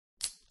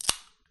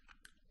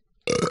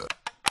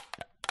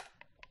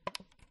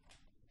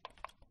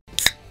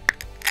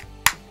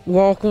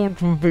Welcome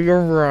to Beer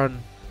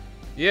Run.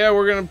 Yeah,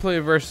 we're gonna play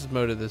versus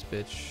mode of this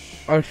bitch.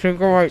 I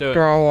think I might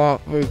throw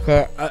up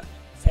because I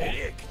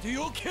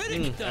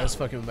was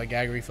fucking with my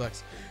gag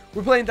reflex.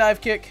 We're playing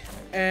Divekick,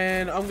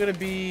 and I'm gonna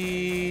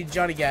be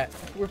Johnny Gat.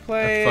 We're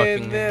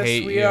playing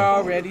this. We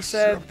already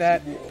said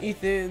that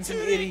Ethan's an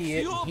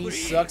idiot. He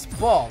sucks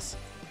balls.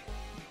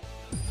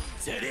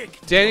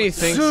 Danny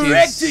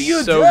thinks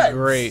he's so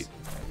great,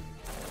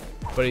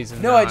 but he's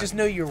not. No, I just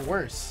know you're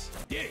worse.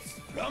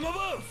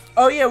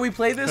 Oh yeah, we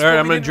played this. Alright, but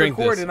I'm we gonna didn't drink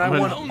record, this. and I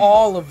won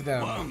all of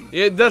them.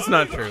 Yeah, that's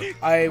not true.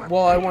 I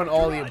won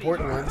all the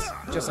important ones,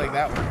 just like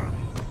that one.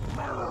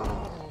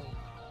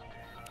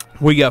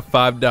 We got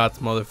 5 dots,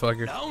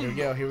 motherfucker. Here we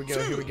go. Here we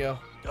go. Here we go.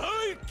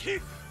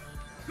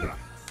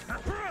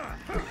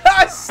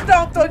 I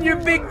stomped on your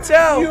big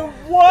toe. You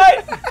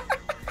what?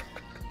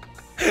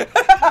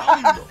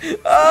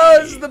 Oh,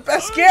 this is the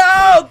best game.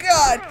 Oh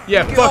God.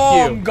 Yeah, fuck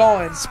you. I'm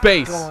going.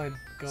 Space. Going.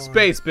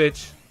 Space,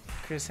 bitch.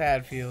 Chris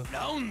Hadfield.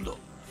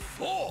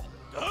 Oh,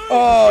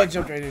 I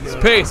jumped right into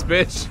it. Space,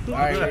 bitch. All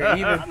right, we're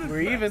even.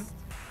 We're even.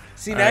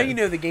 See, now you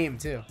know the game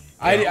too.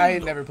 I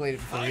had never played it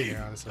before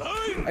either, honestly.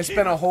 I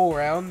spent a whole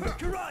round.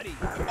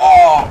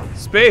 Oh!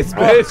 Space,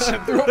 bitch. I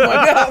threw up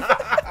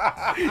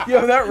my mouth.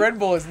 Yo, that Red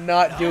Bull is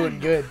not doing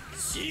good.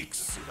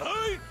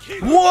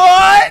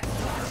 What?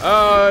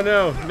 Oh,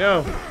 no.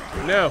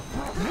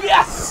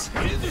 Yes!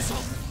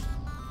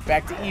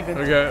 Back to even.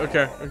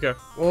 Okay.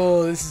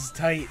 Oh, this is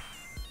tight.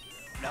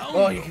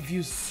 Oh, you're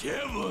confused.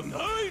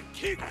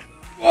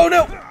 Oh,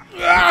 no!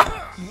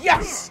 Ah,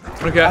 yes!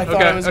 Okay, I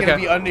thought I was going to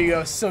be under you. I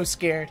was so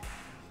scared.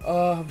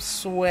 Oh, I'm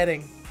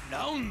sweating.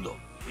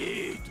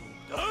 It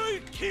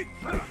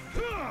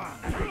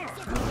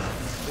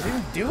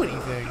didn't do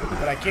anything,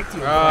 but I kicked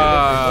you.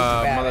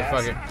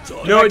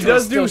 Motherfucker. No, it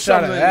does do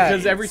something,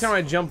 because every time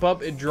I jump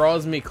up, it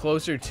draws me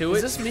closer to it.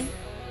 Is this me?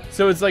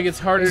 So it's like it's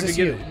harder to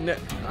get.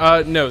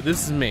 No,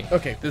 this is me.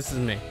 Okay. This is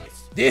me.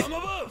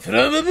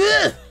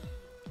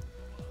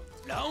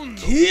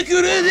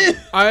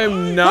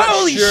 I'm not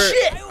Holy sure.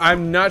 shit!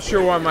 I'm not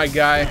sure why my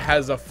guy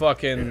has a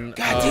fucking.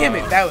 God damn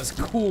it, that was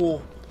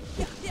cool.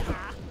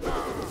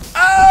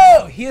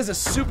 Oh, he has a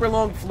super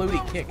long floaty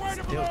kick. It's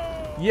dope.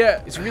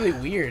 Yeah, It's really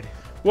weird.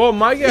 well,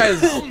 my guy's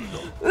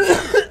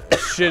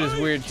shit is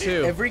weird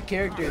too. Every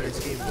character in this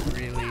game is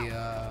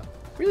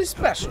really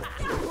special.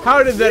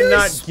 How did that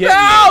not get me?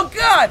 Oh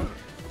God!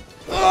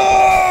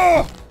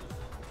 Oh!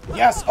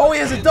 Yes. Oh, he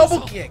has a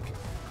double kick.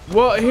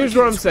 Well, here's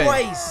what I'm saying.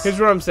 Twice. Here's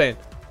what I'm saying.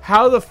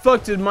 How the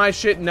fuck did my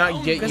shit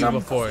not get you I'm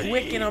before?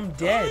 quick and I'm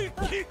dead.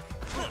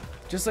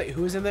 Just like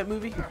who was in that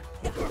movie?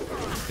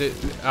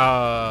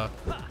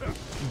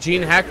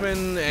 Gene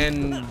Hackman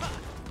and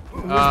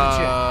Who was the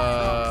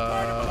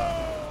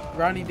chick?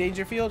 Rodney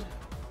Dangerfield?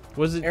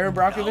 Was it Aaron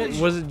Brockovich?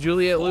 Was it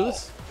Juliette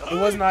Lewis? It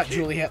was not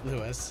Juliette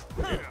Lewis.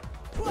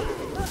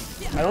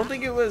 I don't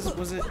think it was.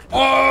 Was it?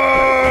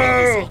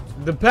 Oh!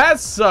 The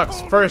Baz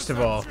sucks. First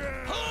of all,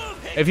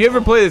 if you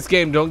ever play this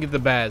game, don't get the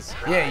Baz.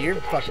 Yeah, you're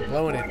fucking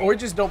blowing it. Or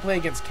just don't play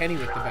against Kenny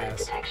with the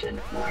Baz.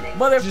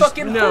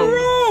 Motherfucking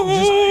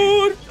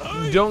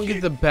Just don't get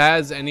the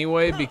Baz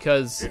anyway,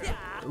 because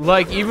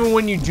like even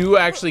when you do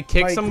actually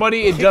kick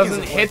somebody, it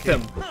doesn't hit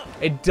them.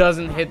 It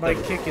doesn't hit them.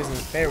 My kick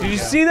isn't there. Did you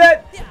see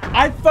that?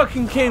 I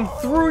fucking came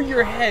through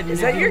your head.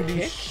 Is that your kick?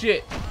 kick?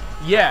 Shit.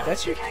 Yeah.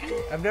 That's your kick?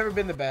 I've never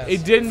been the Baz.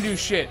 It didn't do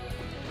shit.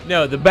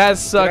 No, the Baz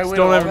sucks. win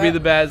Don't all ever be that? the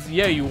Baz.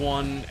 Yeah, you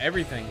won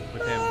everything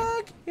with him.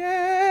 Fuck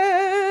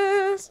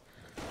yes.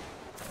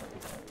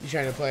 You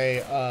trying to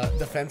play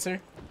the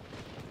fencer?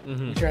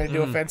 You trying to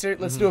do a fencer?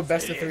 Let's do a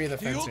best of 3 of the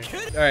fencer.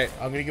 All right.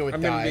 I'm gonna go with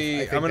I'm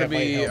dive. gonna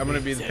be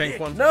the pink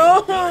one.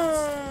 No.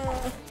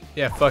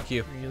 Yeah, fuck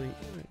you. I really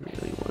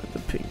wanted the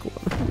pink one.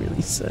 I'm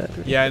really sad.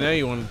 Yeah, I know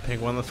you wanted the pink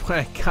one. That's why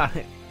I got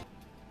it.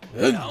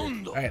 All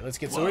right, let's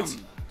get swords.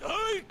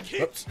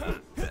 Oops.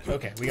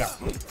 Okay, we got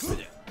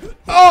it.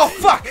 Oh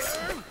fuck!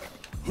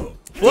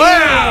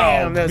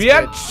 Wow, Damn, that's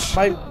bitch!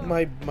 good.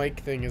 My mic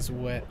thing is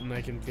wet and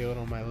I can feel it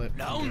on my lip.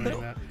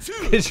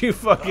 Did you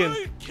fucking?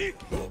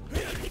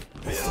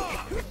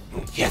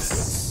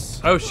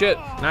 Yes! Oh shit!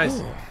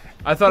 Nice.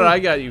 I thought I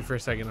got you for a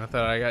second. I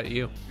thought I got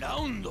you.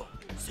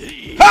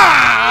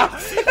 Ha!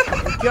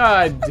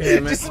 God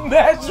damn it! Just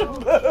smash them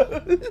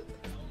both.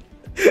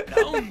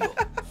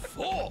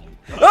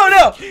 Oh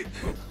no!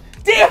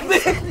 Damn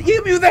it!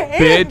 Give me the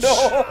handle!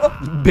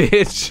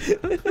 Bitch!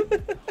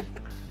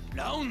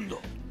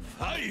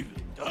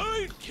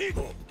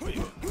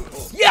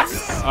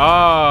 Yes!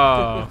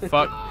 Oh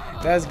fuck!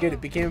 That was good.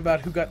 It became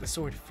about who got the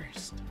sword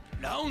first.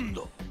 Oh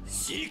no!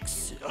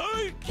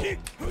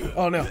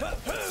 Oh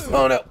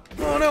no!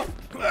 Oh no!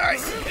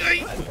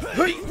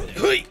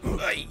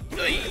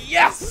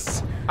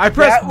 Yes! I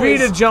pressed B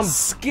to was jump.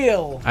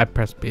 Skill. I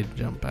pressed B to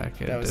jump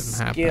back. It That was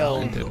didn't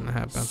skill. happen. It didn't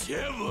happen.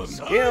 Skills.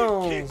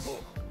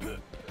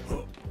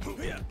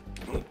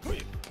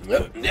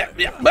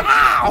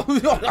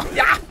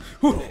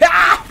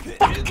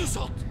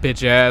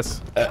 Bitch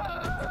ass.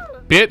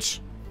 Bitch.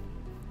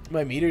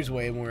 My meter's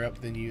way more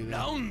up than you,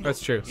 though.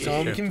 That's true. So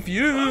I'm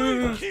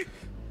confused.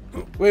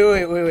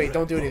 Wait.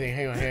 Don't do anything.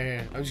 Hang on.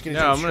 I'm just gonna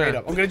jump straight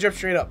up. I'm gonna jump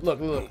straight up.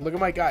 Look at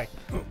my guy.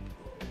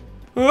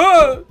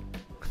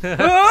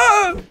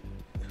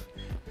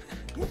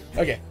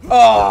 Okay.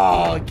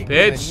 Oh, kick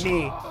me in the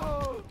knee.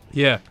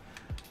 Yeah.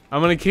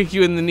 I'm gonna kick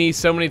you in the knee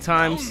so many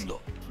times.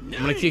 I'm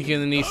gonna kick you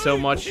in the knee so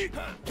much.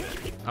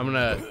 I'm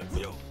gonna.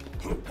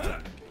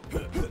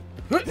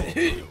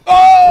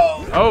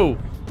 Oh!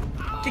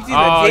 Kicked you in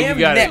the damn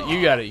neck.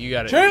 You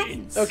got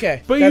it.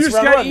 Okay. But you just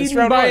got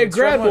eaten by a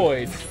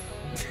graboid.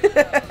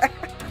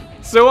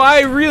 So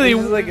I really,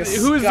 like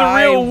who's the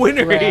real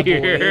winner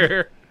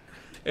here?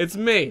 It's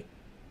me.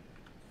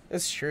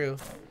 That's true.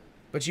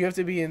 But you have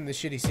to be in the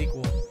shitty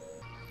sequel.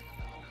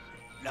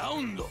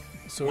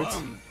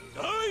 Swords?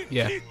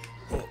 Yeah.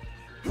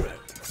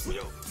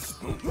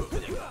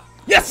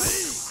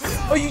 Yes!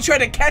 Oh, you tried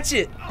to catch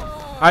it.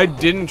 I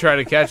didn't try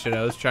to catch it.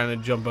 I was trying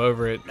to jump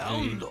over it.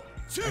 I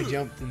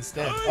jumped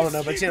instead. Oh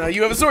no, but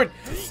you have a sword.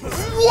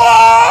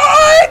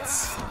 What?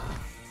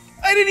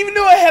 I didn't even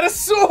know I had a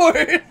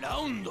sword.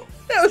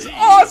 That was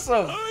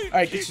awesome. All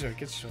right, get your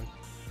sword.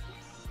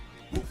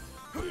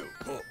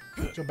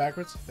 Jump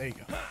backwards. There you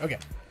go. Okay.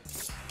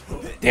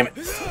 Damn it.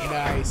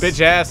 Nice.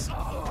 Bitch ass.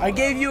 I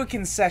gave you a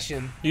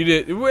concession. You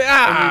did. And you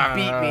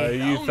beat me.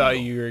 You thought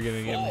you were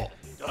gonna get me.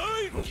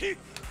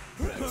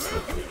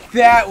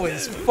 That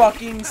was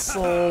fucking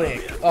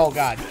slick. Oh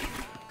god.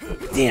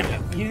 Damn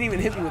it. You didn't even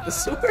hit me with the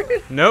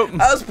sword. Nope.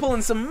 I was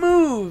pulling some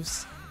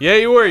moves. Yeah,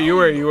 you were.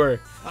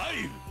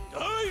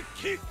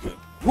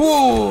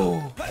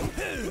 Ooh.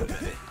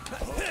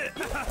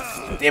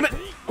 Damn it.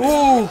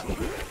 Ooh.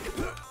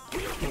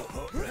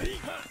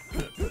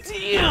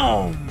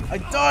 Damn. I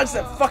dodged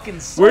that fucking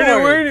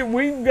sword.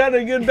 We got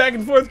a good back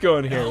and forth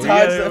going here. Dodged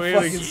that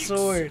fucking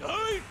sword.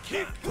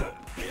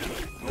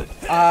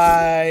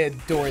 I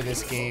adore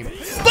this game.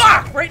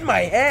 Fuck! Right in my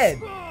head.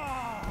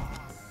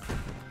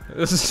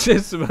 This is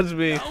just supposed to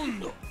be.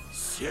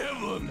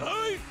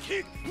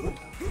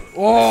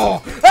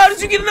 Oh! How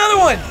did you get another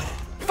one?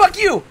 Fuck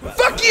you!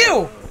 Fuck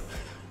you!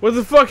 What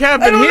the fuck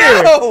happened I don't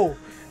here? know.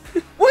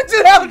 What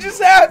the hell just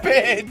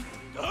happened?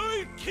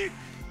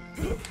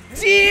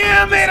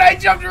 Damn it! I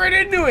jumped right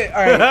into it.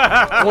 All right,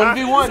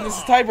 1v1. This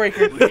is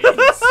tiebreaker.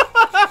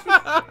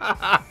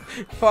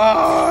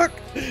 Fuck.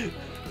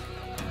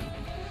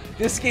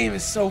 This game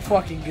is so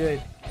fucking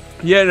good.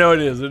 Yeah, no,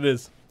 it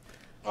is.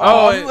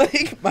 Oh,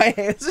 like my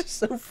hands are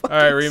so fucking.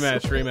 All right,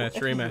 rematch.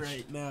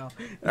 Right now.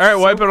 All right,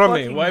 wipe so it on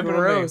me. fucking Wipe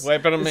gross.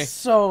 it on me. It's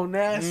so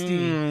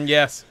nasty.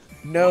 Yes.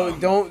 No,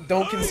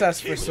 don't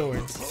concess for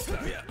swords.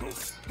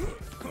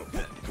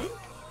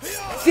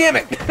 Damn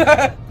it!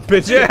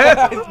 Bitch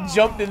ass. I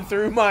jumped in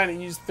through mine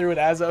and you just threw it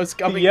as I was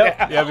coming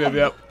Yep. down.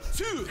 Yep.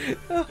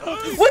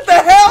 What the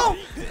hell?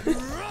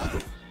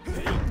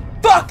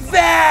 Fuck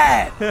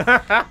that! You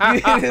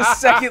hit it a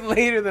second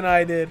later than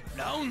I did.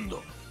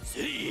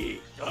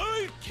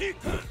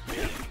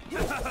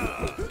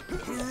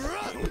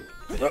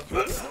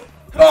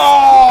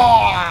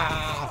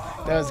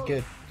 Oh! That was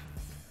good.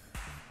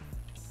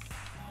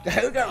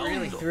 That got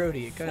really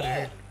throaty. It kind of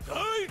hurt.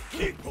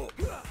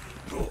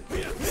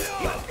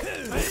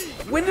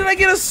 When did I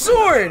get a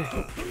sword?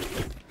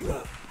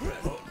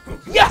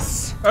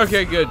 Yes!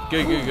 Okay, good.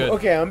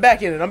 Okay, I'm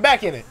back in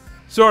it.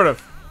 Sort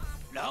of.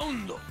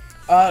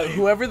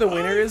 Whoever the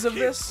winner is of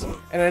this,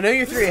 and I know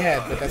you're 3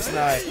 ahead, but that's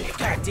not.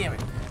 God damn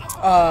it.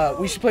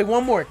 We should play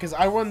one more because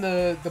I won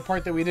the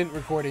part that we didn't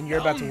record, and you're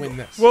about to win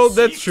this. Well,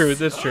 that's true.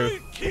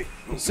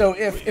 So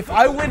if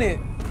I win it,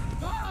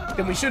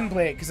 then we shouldn't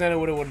play it because then I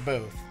would have won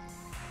both.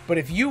 But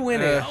if you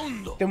win it,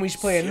 then we should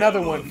play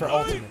another one for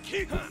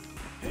ultimate.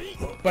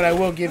 But I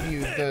will give you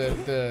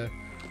the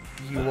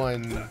you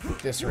won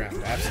this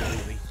round,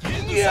 absolutely.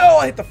 Yo,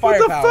 I hit the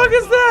firepower. What the fuck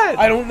is that?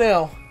 I don't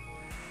know.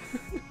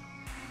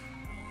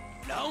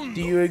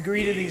 Do you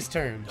agree to these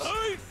terms?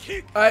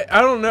 I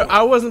don't know.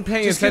 I wasn't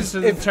paying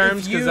attention to the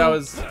terms because I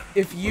was.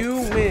 If you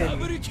win,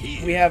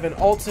 we have an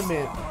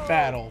ultimate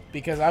battle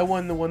because I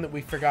won the one that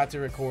we forgot to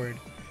record.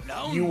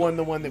 You won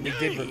the one that we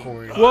did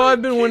record. Well,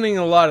 I've been winning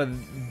a lot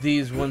of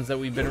these ones that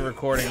we've been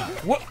recording.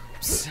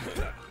 Whoops.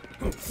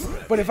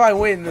 But if I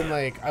win, then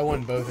like I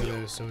won both of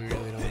those, so we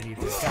really don't need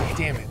this. God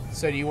damn it.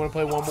 So do you want to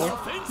play one more?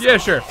 Yeah,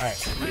 sure.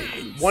 Alright.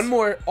 One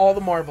more, all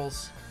the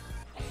marbles.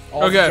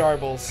 All the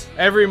jarbles.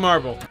 Every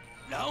marble.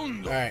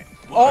 Alright.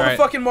 All the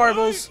fucking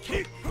marbles.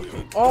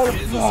 All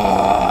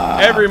the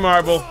every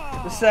marble.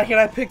 The second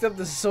I picked up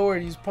the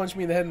sword, you just punched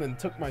me in the head and then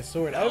took my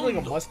sword. I have like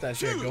a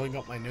mustache hair going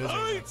up my nose right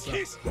now. It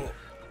sucks.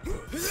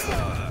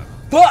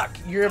 Fuck!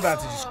 You're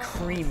about to just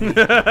cream me.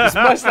 This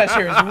mustache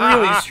hair is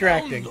really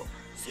distracting.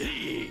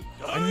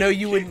 I know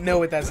you wouldn't know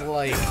what that's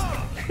like.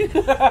 This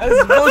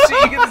is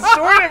bullshit. You get the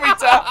sword every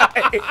time.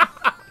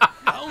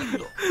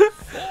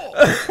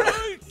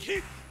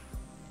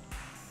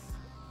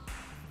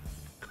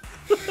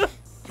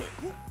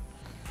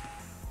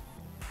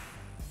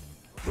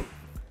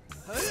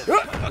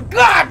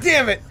 God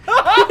damn it!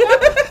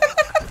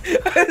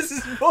 This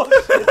is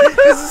bullshit.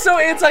 This is so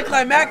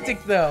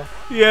anticlimactic, though.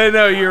 Yeah,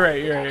 no, you're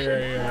right. You're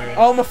right.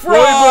 Oh, I'm a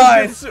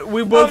fraud.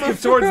 We both get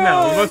swords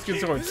now. We both get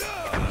swords.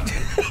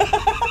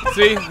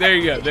 See? There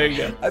you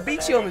go. I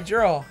beat you on the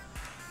draw.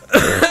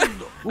 I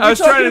was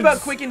talking trying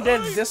about quick and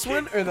dead this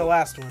one or the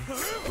last one?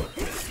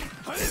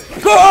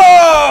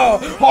 Oh!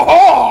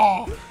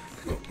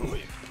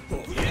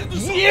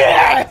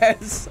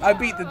 Yes! I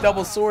beat the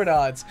double sword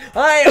odds.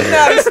 I am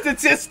not a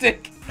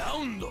statistic.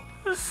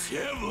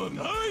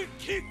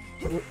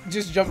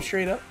 Just jump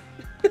straight up.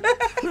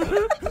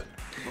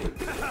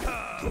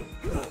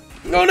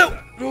 No.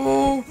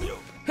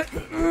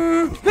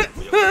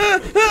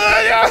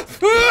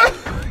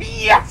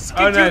 Yes!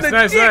 Oh,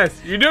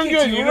 nice. You're doing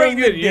good. You're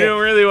doing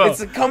really well.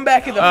 It's a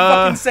comeback of the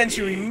fucking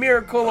century.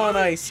 Miracle on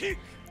ice.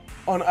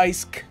 On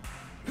ice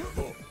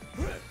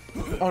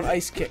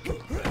kick.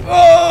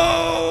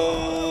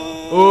 Oh!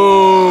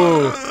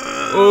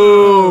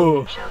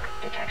 Ooh! Choke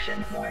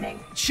detection warning.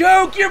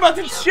 Choke! You're about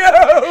to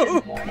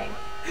choke! Warning.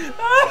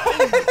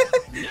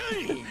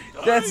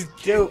 That's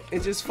dope.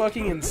 It just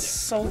fucking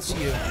insults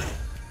you.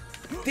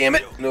 Damn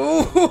it!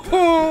 No!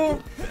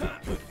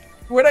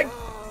 Where'd I?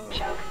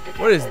 Choke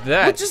detected. What is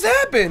that? What just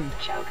happened?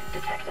 Choke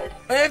detected.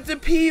 I have to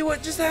pee.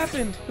 What just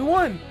happened? Who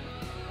won?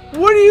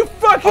 What are you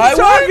fucking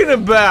talking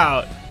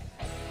about?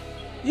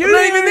 You I'm not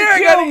didn't even there.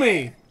 kill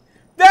me.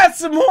 That's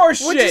some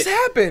horse What shit. just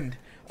happened?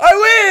 I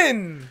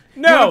win.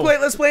 No.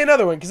 Let's play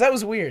another one because that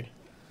was weird.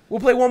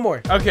 We'll play one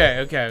more.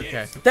 Okay.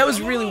 That was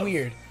really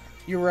weird.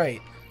 You're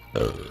right.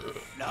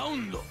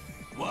 Round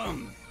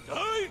one,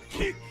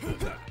 Divekick.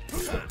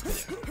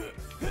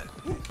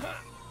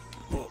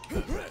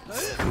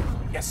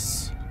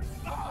 Yes.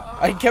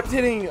 I kept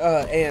hitting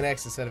A and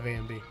X instead of A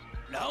and B.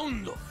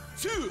 Round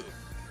two,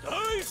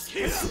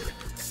 Divekick.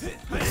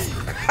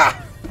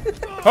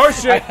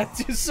 Horse I shit. had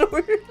 2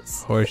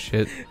 swords. Horse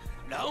shit.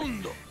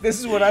 Round This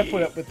is what I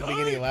put up at the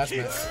beginning of last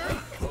match.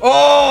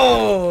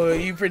 Oh,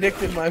 you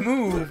predicted my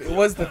move. It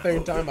was the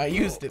 3rd time I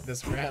used it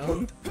this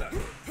round.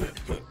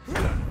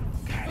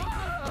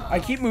 I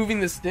keep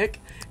moving the stick.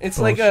 It's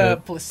like a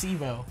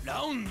placebo.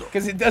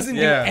 Because it doesn't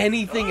do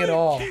anything at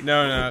all.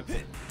 No,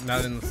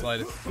 not in the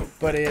slightest.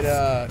 But it,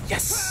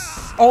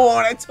 yes! Oh,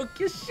 and I took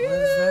your shit!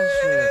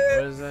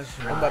 What is that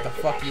shit? I'm about to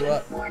fuck you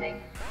up.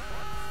 Warning.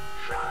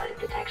 Fraud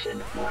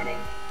detection warning.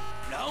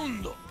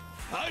 round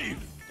five,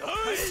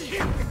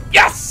 Divekick.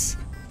 Yes!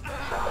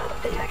 Fraud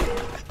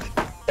detected.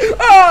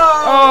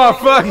 Oh!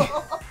 Oh, fuck.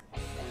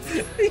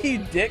 You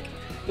dick.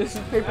 This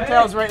is paper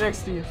towels right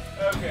next to you.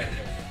 Okay.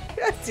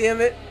 God damn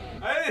it.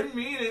 I didn't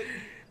mean it.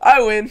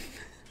 I win.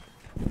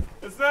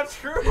 It's not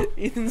true.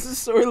 Ethan's a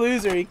sore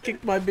loser. He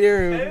kicked my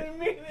beer. I didn't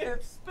mean it.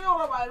 It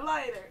spilled on my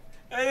lighter.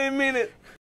 I didn't mean it.